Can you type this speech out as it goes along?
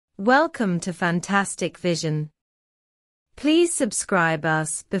Welcome to Fantastic Vision. Please subscribe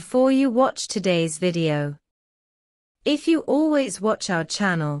us before you watch today's video. If you always watch our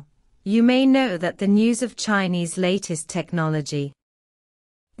channel, you may know that the news of Chinese latest technology.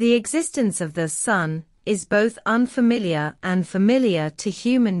 The existence of the sun is both unfamiliar and familiar to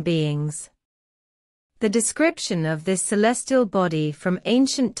human beings. The description of this celestial body from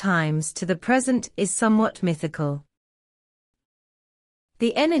ancient times to the present is somewhat mythical.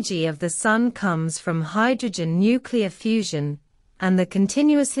 The energy of the sun comes from hydrogen nuclear fusion, and the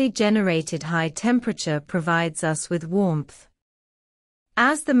continuously generated high temperature provides us with warmth.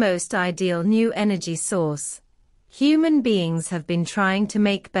 As the most ideal new energy source, human beings have been trying to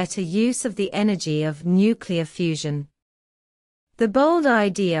make better use of the energy of nuclear fusion. The bold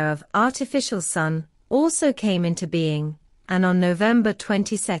idea of artificial sun also came into being, and on November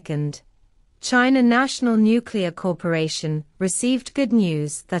 22, China National Nuclear Corporation received good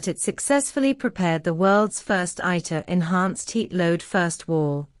news that it successfully prepared the world's first ITER enhanced heat load first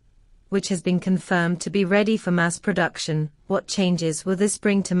wall, which has been confirmed to be ready for mass production. What changes will this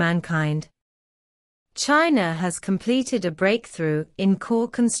bring to mankind? China has completed a breakthrough in core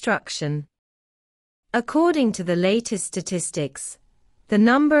construction. According to the latest statistics, the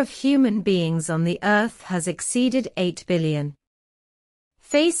number of human beings on the Earth has exceeded 8 billion.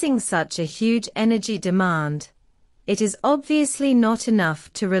 Facing such a huge energy demand, it is obviously not enough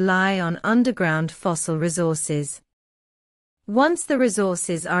to rely on underground fossil resources. Once the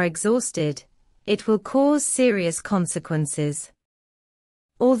resources are exhausted, it will cause serious consequences.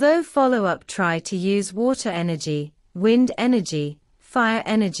 Although follow-up try to use water energy, wind energy, fire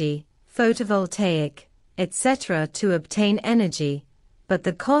energy, photovoltaic, etc. to obtain energy, but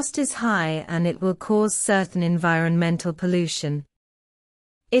the cost is high and it will cause certain environmental pollution.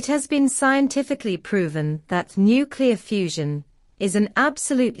 It has been scientifically proven that nuclear fusion is an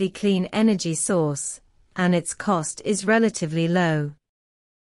absolutely clean energy source, and its cost is relatively low.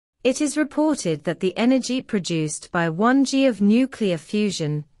 It is reported that the energy produced by 1 g of nuclear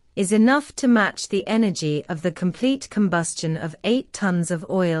fusion is enough to match the energy of the complete combustion of 8 tons of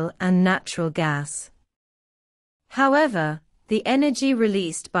oil and natural gas. However, the energy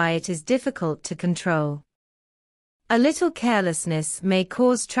released by it is difficult to control. A little carelessness may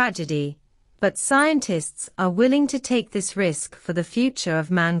cause tragedy, but scientists are willing to take this risk for the future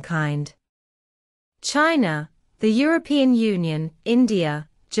of mankind. China, the European Union, India,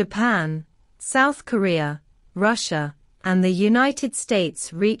 Japan, South Korea, Russia, and the United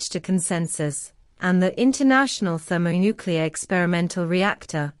States reached a consensus, and the International Thermonuclear Experimental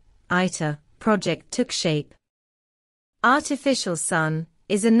Reactor, ITER, project took shape. Artificial sun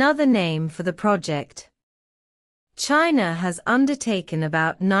is another name for the project. China has undertaken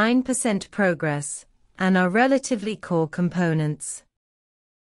about 9% progress, and are relatively core components.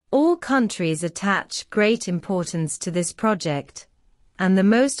 All countries attach great importance to this project, and the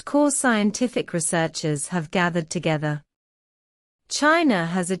most core scientific researchers have gathered together. China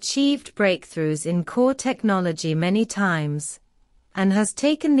has achieved breakthroughs in core technology many times, and has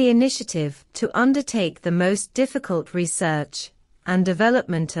taken the initiative to undertake the most difficult research and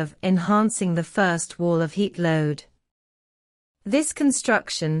development of enhancing the first wall of heat load. This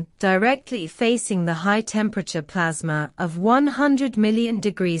construction, directly facing the high-temperature plasma of 100 million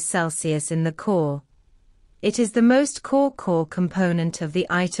degrees Celsius in the core, it is the most core component of the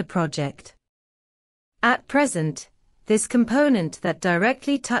ITER project. At present, this component that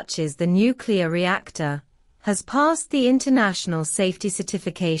directly touches the nuclear reactor has passed the international safety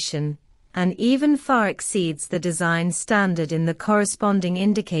certification, and even far exceeds the design standard in the corresponding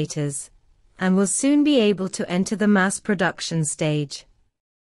indicators, and will soon be able to enter the mass production stage.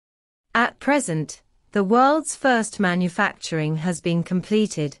 At present, the world's first manufacturing has been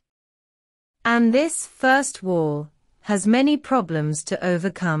completed. And this first wall has many problems to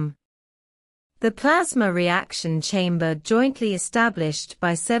overcome. The plasma reaction chamber jointly established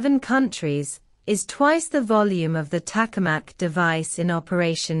by 7 countries is twice the volume of the tokamak device in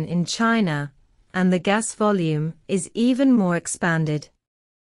operation in China, and the gas volume is even more expanded.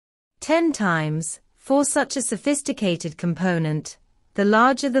 10 times, for such a sophisticated component, the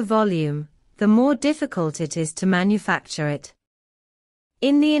larger the volume, the more difficult it is to manufacture it.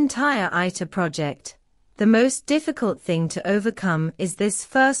 In the entire ITER project, the most difficult thing to overcome is this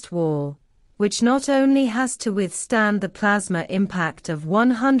first wall, which not only has to withstand the plasma impact of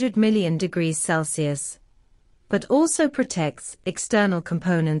 100 million degrees Celsius, but also protects external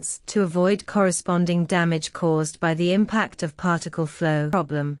components to avoid corresponding damage caused by the impact of particle flow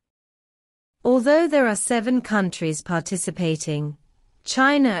problem. Although there are 7 countries participating,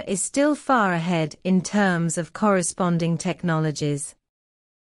 China is still far ahead in terms of corresponding technologies.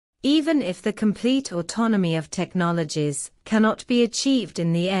 Even if the complete autonomy of technologies cannot be achieved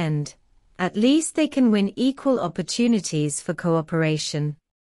in the end, at least they can win equal opportunities for cooperation.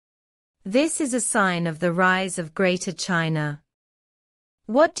 This is a sign of the rise of Greater China.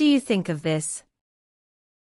 What do you think of this?